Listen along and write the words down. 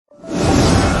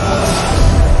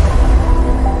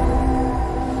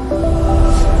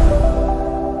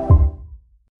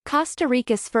Costa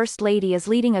Rica's First Lady is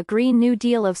leading a Green New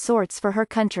Deal of sorts for her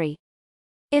country.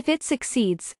 If it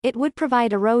succeeds, it would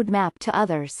provide a roadmap to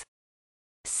others.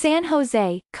 San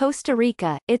Jose, Costa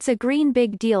Rica, it's a green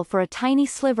big deal for a tiny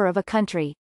sliver of a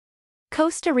country.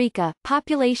 Costa Rica,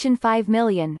 population 5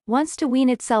 million, wants to wean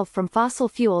itself from fossil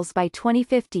fuels by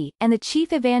 2050, and the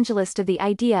chief evangelist of the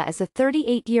idea is a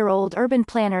 38-year-old urban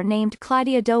planner named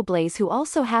Claudia Dobles, who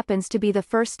also happens to be the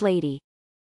First Lady.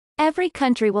 Every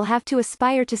country will have to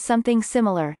aspire to something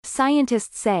similar,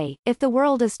 scientists say, if the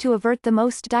world is to avert the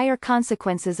most dire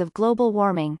consequences of global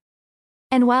warming.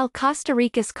 And while Costa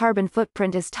Rica's carbon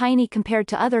footprint is tiny compared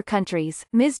to other countries,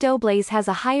 Ms. Dobles has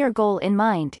a higher goal in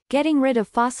mind. Getting rid of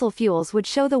fossil fuels would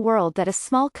show the world that a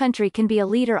small country can be a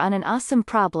leader on an awesome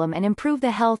problem and improve the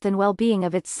health and well-being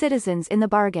of its citizens in the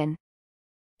bargain.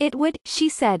 It would, she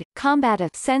said, combat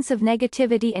a sense of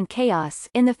negativity and chaos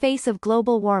in the face of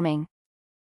global warming.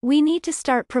 We need to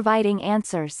start providing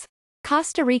answers.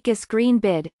 Costa Rica's green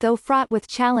bid, though fraught with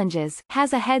challenges,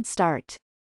 has a head start.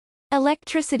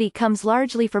 Electricity comes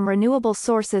largely from renewable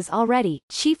sources already,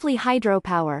 chiefly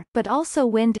hydropower, but also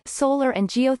wind, solar and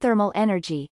geothermal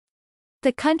energy.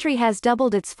 The country has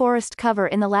doubled its forest cover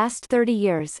in the last 30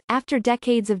 years, after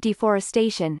decades of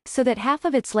deforestation, so that half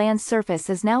of its land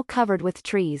surface is now covered with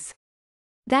trees.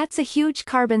 That's a huge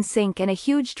carbon sink and a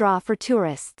huge draw for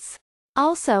tourists.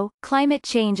 Also, climate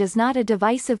change is not a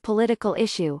divisive political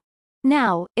issue.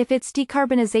 Now, if its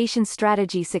decarbonization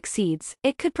strategy succeeds,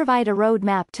 it could provide a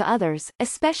roadmap to others,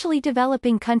 especially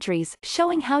developing countries,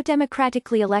 showing how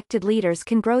democratically elected leaders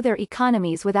can grow their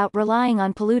economies without relying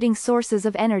on polluting sources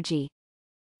of energy.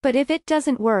 But if it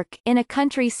doesn't work, in a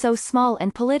country so small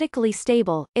and politically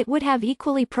stable, it would have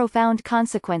equally profound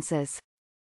consequences.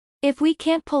 If we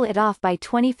can't pull it off by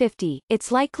 2050,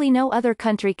 it's likely no other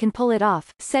country can pull it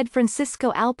off, said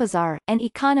Francisco Alpizar, an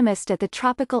economist at the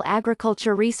Tropical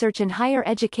Agriculture Research and Higher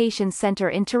Education Center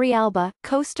in Turrialba,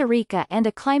 Costa Rica, and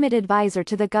a climate advisor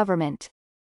to the government.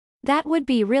 That would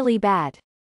be really bad.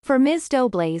 For Ms.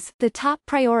 Dobles, the top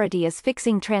priority is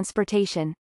fixing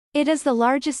transportation. It is the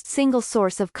largest single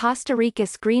source of Costa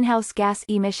Rica's greenhouse gas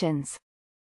emissions.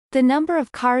 The number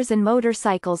of cars and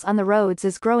motorcycles on the roads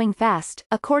is growing fast,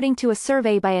 according to a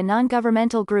survey by a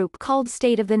non-governmental group called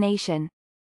State of the Nation.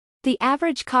 The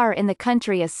average car in the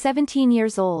country is 17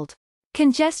 years old.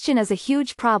 Congestion is a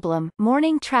huge problem.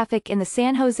 Morning traffic in the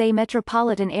San Jose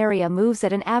metropolitan area moves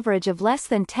at an average of less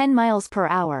than 10 miles per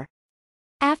hour.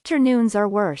 Afternoons are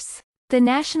worse. The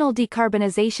National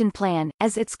Decarbonization Plan,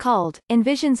 as it's called,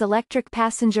 envisions electric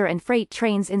passenger and freight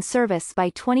trains in service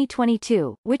by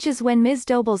 2022, which is when Ms.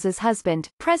 Dobles's husband,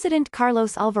 President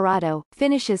Carlos Alvarado,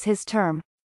 finishes his term.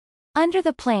 Under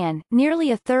the plan,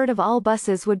 nearly a third of all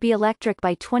buses would be electric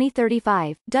by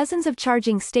 2035, dozens of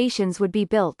charging stations would be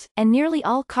built, and nearly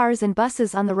all cars and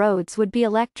buses on the roads would be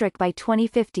electric by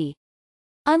 2050.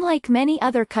 Unlike many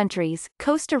other countries,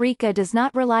 Costa Rica does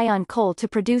not rely on coal to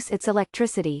produce its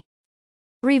electricity.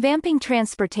 Revamping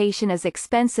transportation is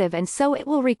expensive, and so it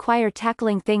will require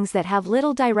tackling things that have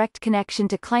little direct connection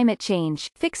to climate change,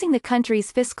 fixing the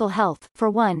country's fiscal health, for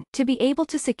one, to be able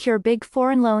to secure big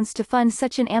foreign loans to fund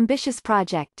such an ambitious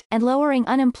project, and lowering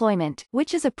unemployment,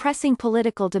 which is a pressing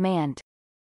political demand.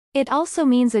 It also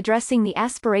means addressing the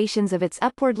aspirations of its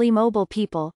upwardly mobile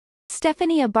people.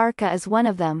 Stephanie Abarca is one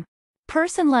of them.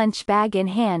 Person lunch bag in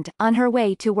hand, on her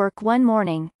way to work one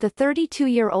morning, the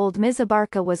 32-year-old Ms.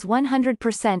 Abarca was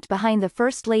 100% behind the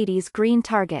First Lady's green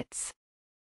targets.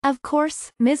 Of course,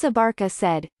 Ms. Abarca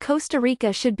said, Costa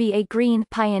Rica should be a green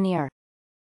pioneer.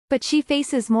 But she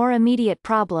faces more immediate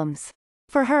problems.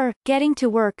 For her, getting to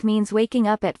work means waking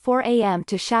up at 4 a.m.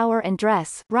 to shower and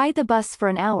dress, ride the bus for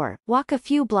an hour, walk a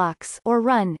few blocks, or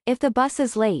run, if the bus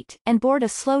is late, and board a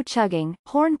slow-chugging,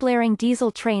 horn-blaring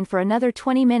diesel train for another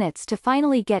 20 minutes to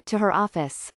finally get to her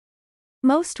office.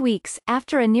 Most weeks,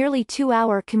 after a nearly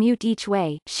 2-hour commute each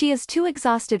way, she is too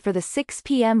exhausted for the 6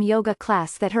 p.m. yoga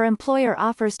class that her employer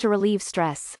offers to relieve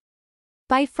stress.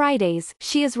 By Fridays,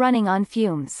 she is running on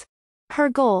fumes. Her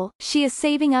goal, she is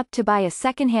saving up to buy a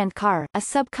second-hand car, a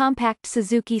subcompact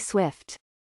Suzuki Swift.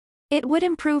 It would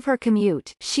improve her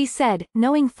commute, she said,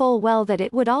 knowing full well that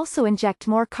it would also inject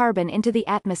more carbon into the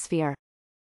atmosphere.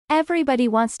 Everybody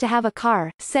wants to have a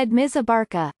car, said Ms.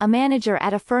 Abarca, a manager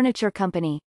at a furniture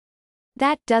company.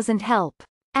 That doesn't help.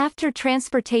 After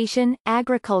transportation,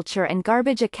 agriculture and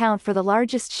garbage account for the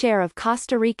largest share of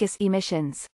Costa Rica's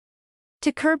emissions.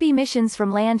 To curb emissions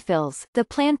from landfills, the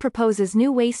plan proposes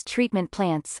new waste treatment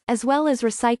plants, as well as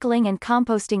recycling and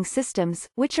composting systems,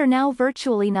 which are now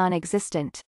virtually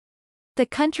non-existent. The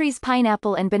country's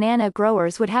pineapple and banana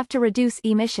growers would have to reduce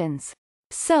emissions.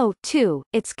 So, too,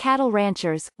 it's cattle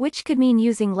ranchers, which could mean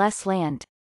using less land.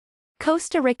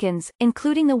 Costa Ricans,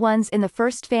 including the ones in the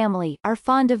first family, are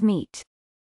fond of meat.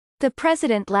 The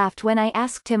president laughed when I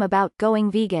asked him about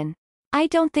going vegan. I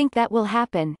don't think that will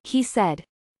happen, he said.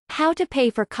 How to pay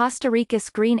for Costa Rica's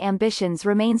green ambitions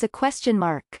remains a question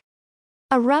mark.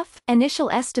 A rough, initial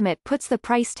estimate puts the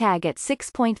price tag at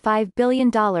 $6.5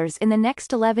 billion in the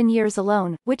next 11 years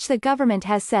alone, which the government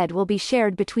has said will be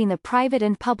shared between the private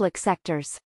and public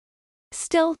sectors.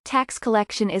 Still, tax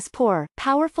collection is poor,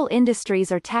 powerful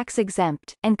industries are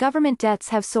tax-exempt, and government debts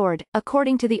have soared,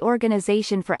 according to the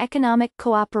Organization for Economic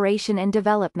Cooperation and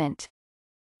Development.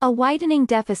 A widening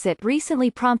deficit recently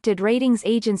prompted ratings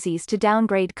agencies to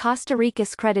downgrade Costa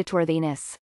Rica's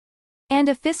creditworthiness. And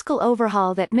a fiscal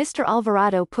overhaul that Mr.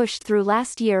 Alvarado pushed through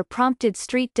last year prompted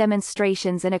street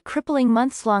demonstrations and a crippling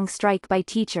months-long strike by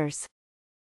teachers.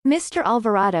 Mr.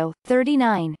 Alvarado,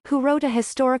 39, who wrote a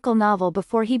historical novel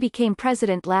before he became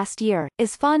president last year,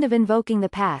 is fond of invoking the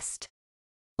past.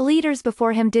 Leaders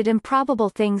before him did improbable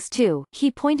things too,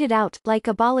 he pointed out, like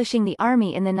abolishing the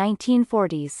army in the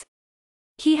 1940s.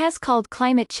 He has called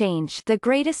climate change the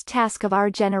greatest task of our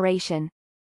generation.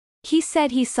 He said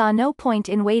he saw no point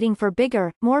in waiting for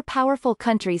bigger, more powerful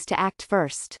countries to act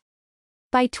first.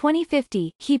 By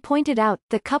 2050, he pointed out,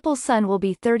 the couple's son will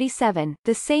be 37,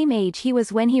 the same age he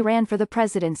was when he ran for the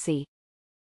presidency.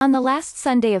 On the last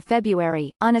Sunday of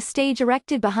February, on a stage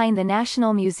erected behind the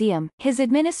National Museum, his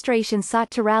administration sought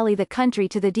to rally the country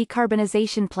to the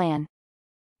decarbonization plan.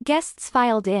 Guests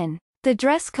filed in. The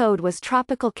dress code was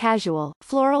tropical casual,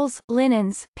 florals,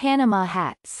 linens, Panama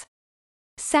hats.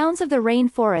 Sounds of the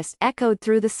rainforest echoed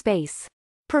through the space.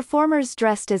 Performers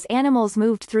dressed as animals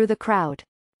moved through the crowd.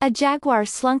 A jaguar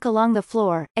slunk along the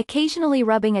floor, occasionally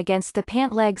rubbing against the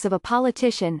pant legs of a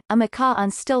politician, a macaw on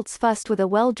stilts fussed with a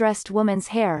well-dressed woman's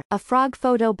hair, a frog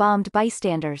photo bombed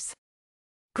bystanders.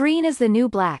 Green is the new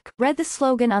black, read the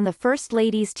slogan on the First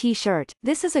Lady's t-shirt.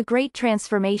 This is a great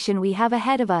transformation we have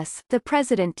ahead of us, the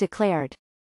president declared.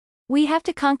 We have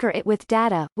to conquer it with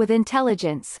data, with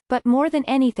intelligence, but more than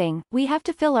anything, we have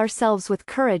to fill ourselves with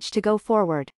courage to go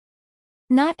forward.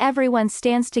 Not everyone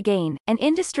stands to gain. An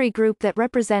industry group that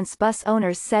represents bus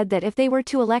owners said that if they were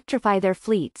to electrify their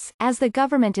fleets, as the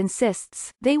government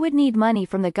insists, they would need money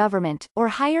from the government, or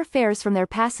higher fares from their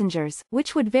passengers,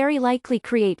 which would very likely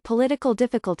create political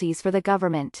difficulties for the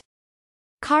government.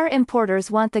 Car importers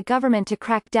want the government to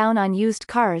crack down on used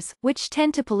cars, which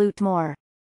tend to pollute more.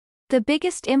 The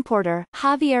biggest importer,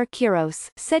 Javier Quiros,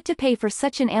 said to pay for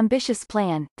such an ambitious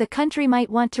plan, the country might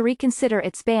want to reconsider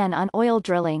its ban on oil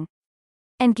drilling.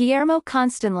 And Guillermo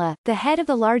Constanla, the head of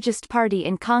the largest party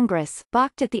in Congress,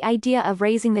 balked at the idea of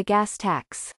raising the gas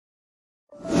tax.